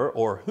whoever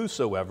or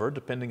whosoever,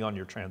 depending on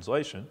your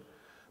translation,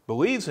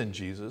 believes in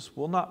Jesus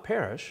will not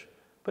perish,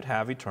 but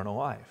have eternal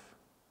life.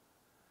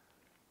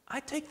 I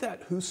take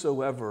that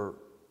whosoever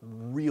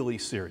really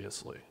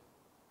seriously.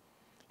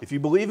 If you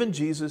believe in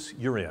Jesus,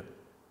 you're in.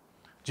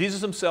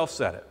 Jesus himself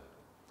said it.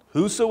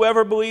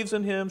 Whosoever believes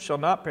in him shall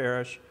not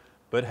perish,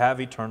 but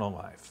have eternal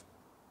life.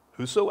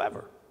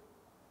 Whosoever.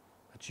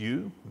 That's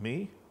you,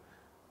 me,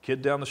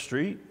 kid down the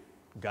street,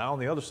 guy on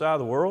the other side of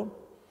the world.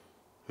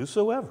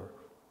 Whosoever.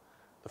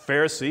 The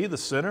Pharisee, the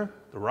sinner,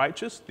 the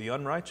righteous, the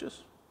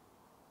unrighteous.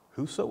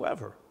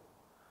 Whosoever.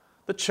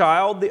 The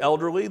child, the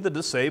elderly, the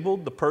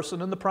disabled, the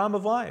person in the prime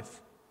of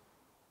life.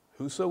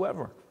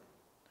 Whosoever.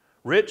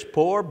 Rich,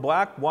 poor,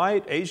 black,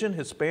 white, Asian,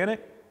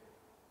 Hispanic.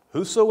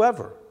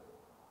 Whosoever.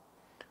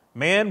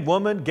 Man,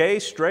 woman, gay,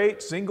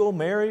 straight, single,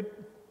 married,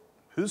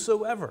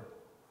 whosoever.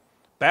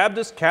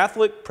 Baptist,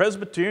 Catholic,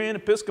 Presbyterian,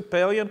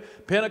 Episcopalian,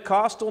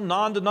 Pentecostal,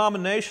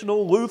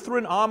 non-denominational,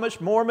 Lutheran, Amish,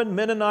 Mormon,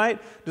 Mennonite,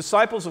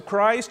 Disciples of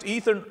Christ,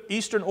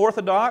 Eastern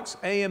Orthodox,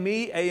 AME,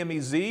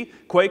 AMEZ,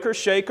 Quaker,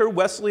 Shaker,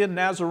 Wesleyan,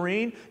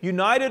 Nazarene,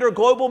 United or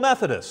Global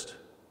Methodist.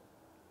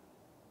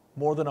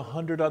 More than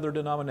 100 other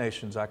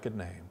denominations I could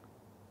name.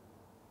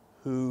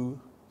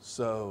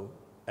 Whosoever.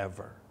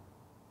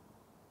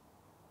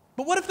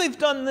 But what if they've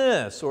done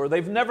this or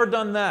they've never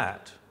done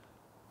that?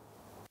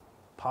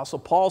 Apostle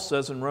Paul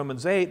says in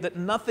Romans 8 that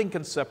nothing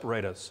can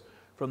separate us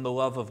from the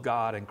love of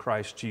God in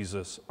Christ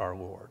Jesus our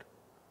Lord.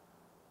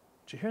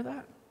 Did you hear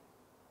that?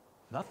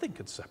 Nothing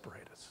could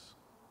separate us.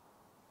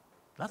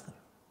 Nothing.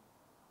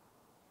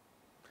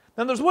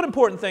 Now there's one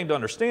important thing to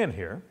understand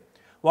here.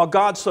 While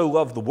God so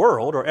loved the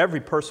world, or every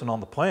person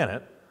on the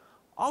planet,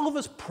 all of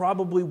us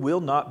probably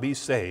will not be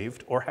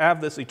saved or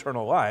have this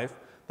eternal life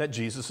that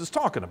Jesus is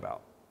talking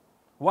about.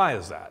 Why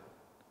is that?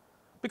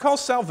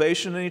 Because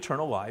salvation and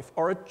eternal life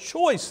are a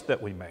choice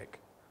that we make.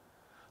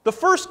 The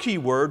first key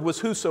word was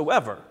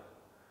whosoever.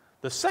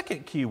 The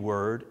second key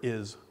word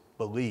is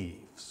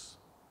believes.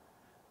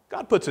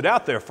 God puts it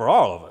out there for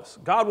all of us.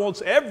 God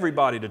wants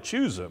everybody to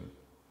choose Him.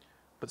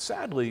 But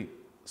sadly,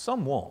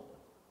 some won't.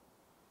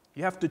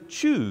 You have to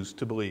choose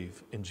to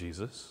believe in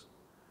Jesus.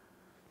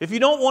 If you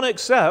don't want to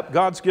accept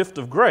God's gift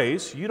of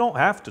grace, you don't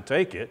have to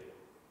take it.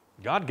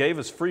 God gave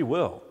us free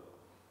will.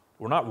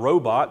 We're not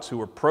robots who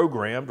are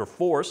programmed or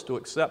forced to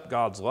accept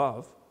God's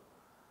love.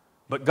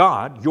 But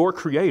God, your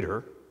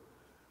Creator,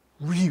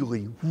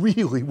 really,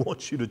 really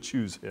wants you to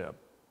choose Him.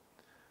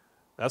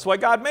 That's why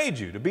God made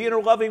you, to be in a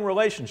loving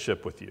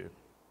relationship with you.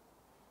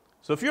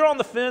 So if you're on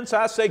the fence,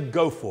 I say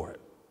go for it.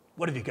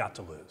 What have you got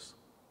to lose?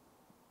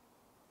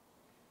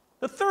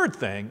 The third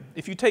thing,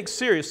 if you take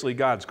seriously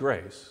God's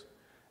grace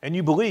and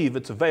you believe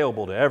it's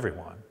available to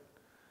everyone,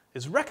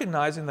 is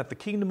recognizing that the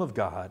kingdom of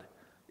God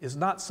is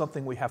not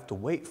something we have to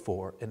wait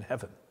for in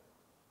heaven.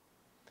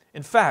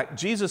 In fact,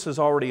 Jesus has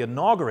already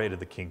inaugurated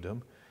the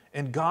kingdom,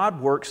 and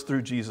God works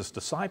through Jesus'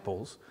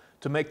 disciples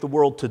to make the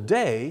world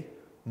today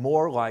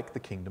more like the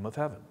kingdom of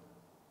heaven.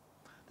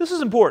 This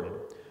is important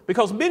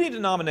because many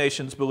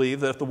denominations believe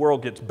that if the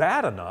world gets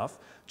bad enough,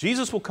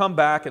 Jesus will come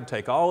back and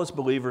take all His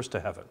believers to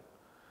heaven.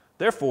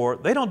 Therefore,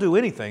 they don't do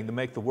anything to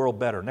make the world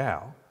better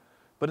now,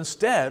 but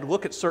instead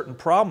look at certain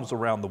problems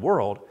around the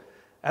world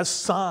as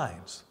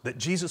signs that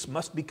Jesus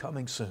must be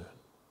coming soon.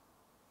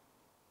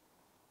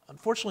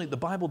 Unfortunately, the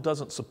Bible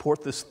doesn't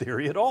support this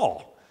theory at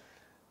all.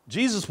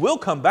 Jesus will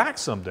come back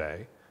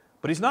someday,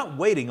 but He's not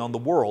waiting on the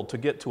world to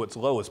get to its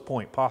lowest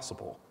point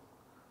possible.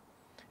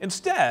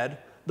 Instead,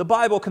 the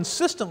Bible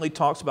consistently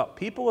talks about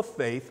people of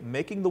faith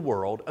making the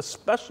world,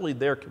 especially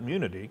their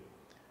community,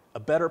 a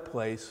better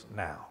place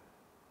now.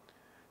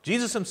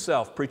 Jesus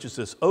Himself preaches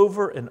this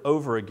over and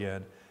over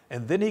again,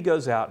 and then He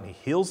goes out and He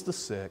heals the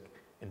sick,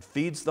 and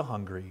feeds the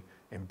hungry,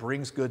 and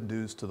brings good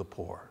news to the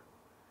poor.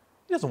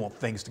 He doesn't want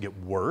things to get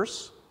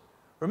worse.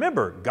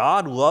 Remember,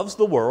 God loves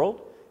the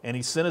world, and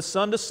He sent His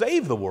Son to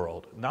save the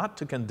world, not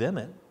to condemn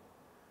it.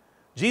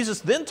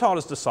 Jesus then taught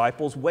His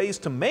disciples ways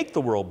to make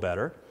the world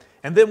better,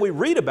 and then we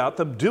read about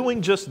them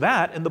doing just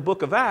that in the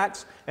book of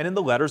Acts and in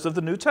the letters of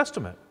the New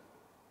Testament.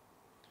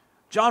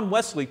 John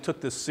Wesley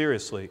took this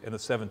seriously in the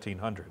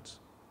 1700s.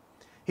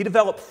 He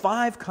developed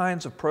 5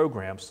 kinds of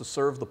programs to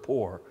serve the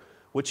poor,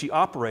 which he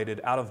operated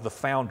out of the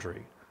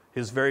Foundry,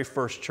 his very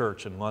first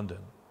church in London.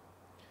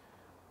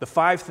 The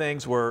 5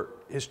 things were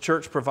his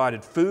church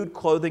provided food,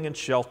 clothing, and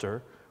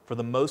shelter for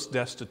the most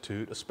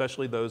destitute,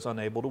 especially those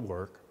unable to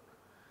work.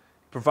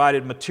 He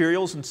provided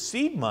materials and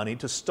seed money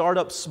to start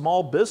up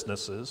small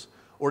businesses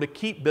or to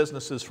keep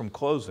businesses from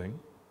closing.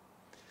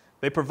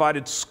 They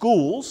provided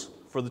schools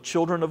for the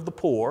children of the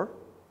poor.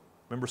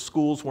 Remember,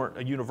 schools weren't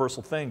a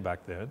universal thing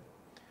back then.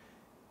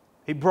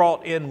 He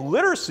brought in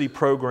literacy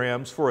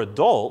programs for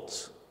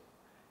adults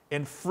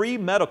and free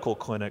medical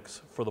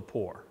clinics for the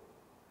poor.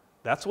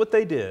 That's what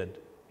they did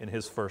in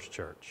his first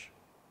church.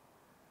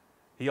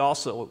 He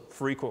also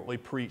frequently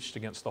preached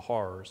against the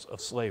horrors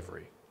of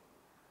slavery.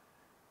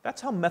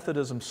 That's how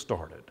Methodism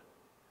started.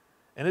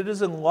 And it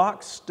is in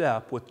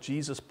lockstep with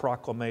Jesus'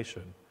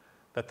 proclamation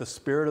that the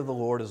Spirit of the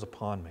Lord is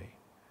upon me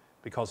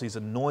because He's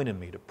anointed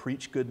me to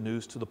preach good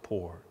news to the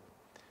poor.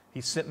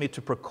 He sent me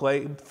to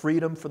proclaim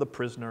freedom for the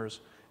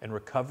prisoners and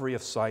recovery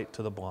of sight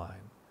to the blind,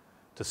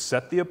 to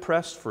set the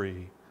oppressed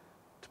free,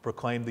 to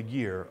proclaim the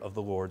year of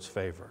the Lord's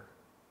favor.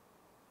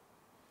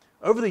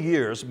 Over the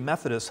years,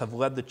 Methodists have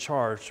led the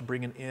charge to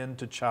bring an end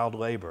to child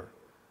labor,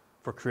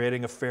 for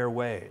creating a fair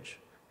wage,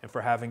 and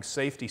for having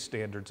safety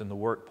standards in the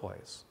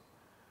workplace.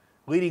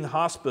 Leading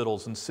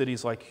hospitals in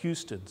cities like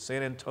Houston,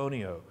 San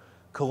Antonio,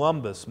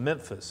 Columbus,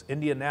 Memphis,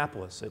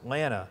 Indianapolis,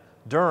 Atlanta,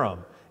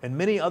 Durham, and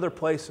many other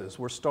places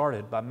were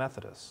started by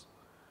Methodists.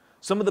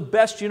 Some of the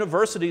best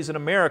universities in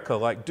America,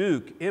 like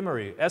Duke,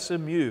 Emory,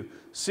 SMU,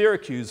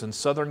 Syracuse, and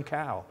Southern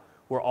Cal,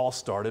 were all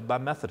started by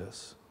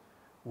Methodists.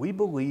 We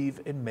believe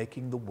in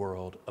making the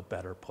world a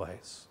better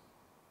place.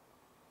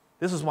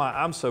 This is why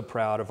I'm so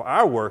proud of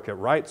our work at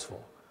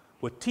Wrightsville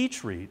with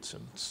Teach Reads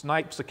and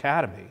Snipes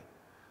Academy.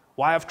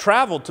 Why I've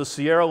traveled to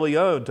Sierra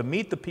Leone to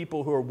meet the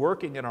people who are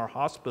working in our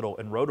hospital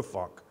in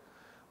Rotafunk.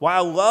 Why I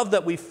love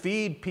that we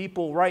feed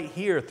people right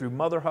here through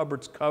Mother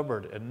Hubbard's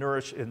Cupboard and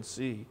Nourish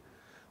NC.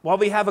 Why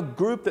we have a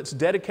group that's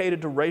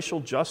dedicated to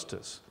racial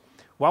justice.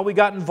 Why we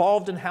got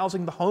involved in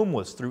housing the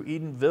homeless through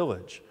Eden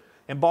Village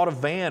and bought a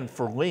van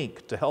for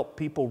Link to help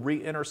people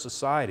re-enter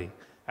society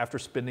after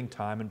spending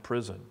time in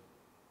prison.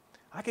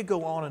 I could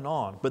go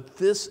on, but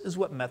this is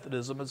what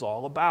Methodism is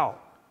all about.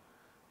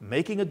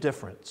 Making a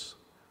difference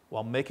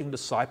while making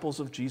disciples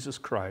of Jesus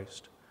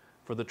Christ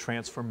for the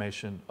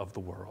transformation of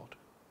the world.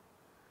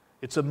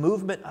 It's a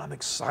movement I'm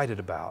excited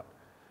about.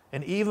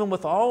 And even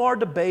with all our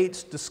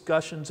debates,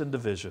 discussions, and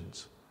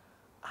divisions,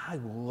 I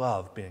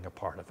love being a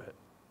part of it.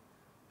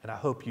 And I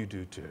hope you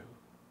do too.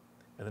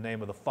 In the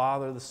name of the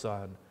Father, the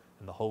Son,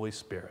 and the Holy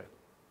Spirit.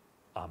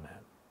 Amen.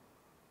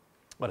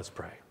 Let us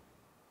pray.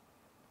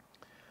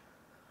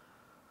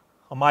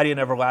 Almighty and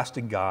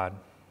everlasting God,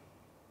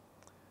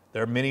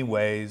 there are many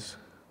ways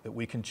that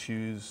we can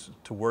choose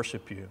to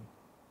worship you.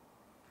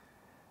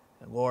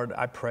 And Lord,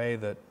 I pray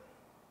that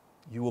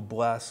you will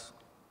bless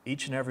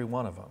each and every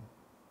one of them.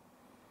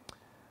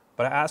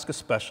 But I ask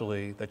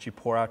especially that you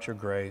pour out your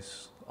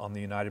grace on the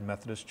United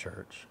Methodist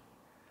Church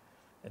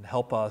and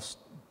help us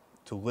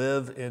to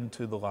live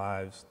into the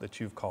lives that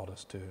you've called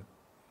us to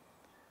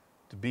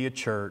be a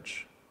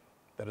church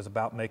that is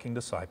about making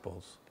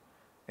disciples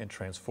and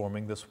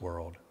transforming this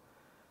world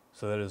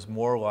so that it is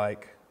more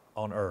like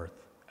on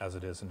earth as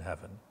it is in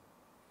heaven.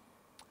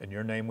 In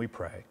your name we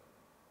pray.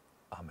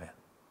 Amen.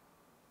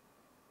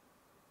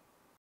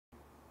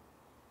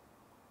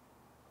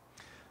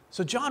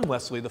 So John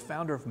Wesley, the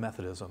founder of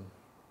Methodism,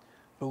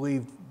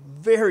 believed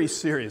very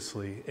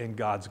seriously in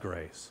God's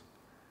grace,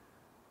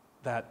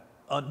 that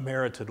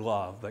unmerited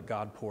love that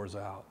God pours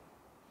out,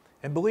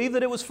 and believed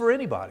that it was for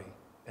anybody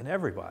and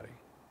everybody.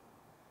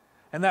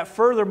 And that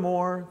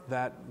furthermore,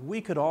 that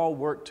we could all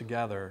work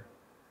together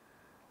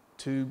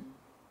to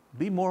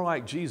be more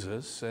like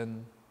Jesus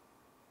and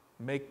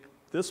make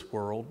this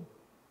world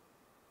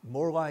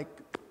more like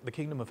the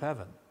kingdom of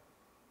heaven.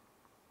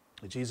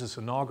 Jesus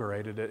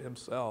inaugurated it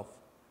himself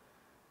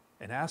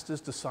and asked his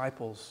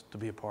disciples to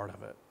be a part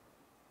of it.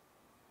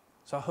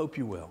 So I hope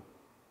you will.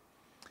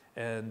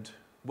 And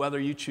whether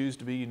you choose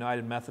to be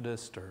United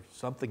Methodist or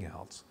something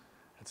else,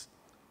 it's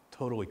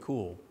totally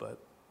cool, but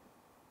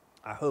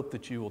I hope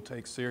that you will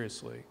take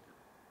seriously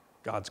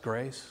God's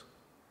grace,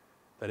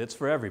 that it's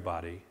for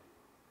everybody,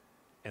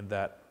 and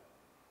that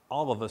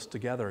all of us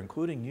together,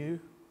 including you,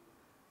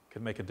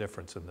 can make a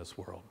difference in this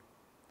world.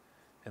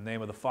 In the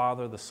name of the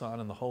Father, the Son,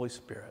 and the Holy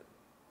Spirit,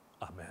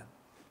 amen.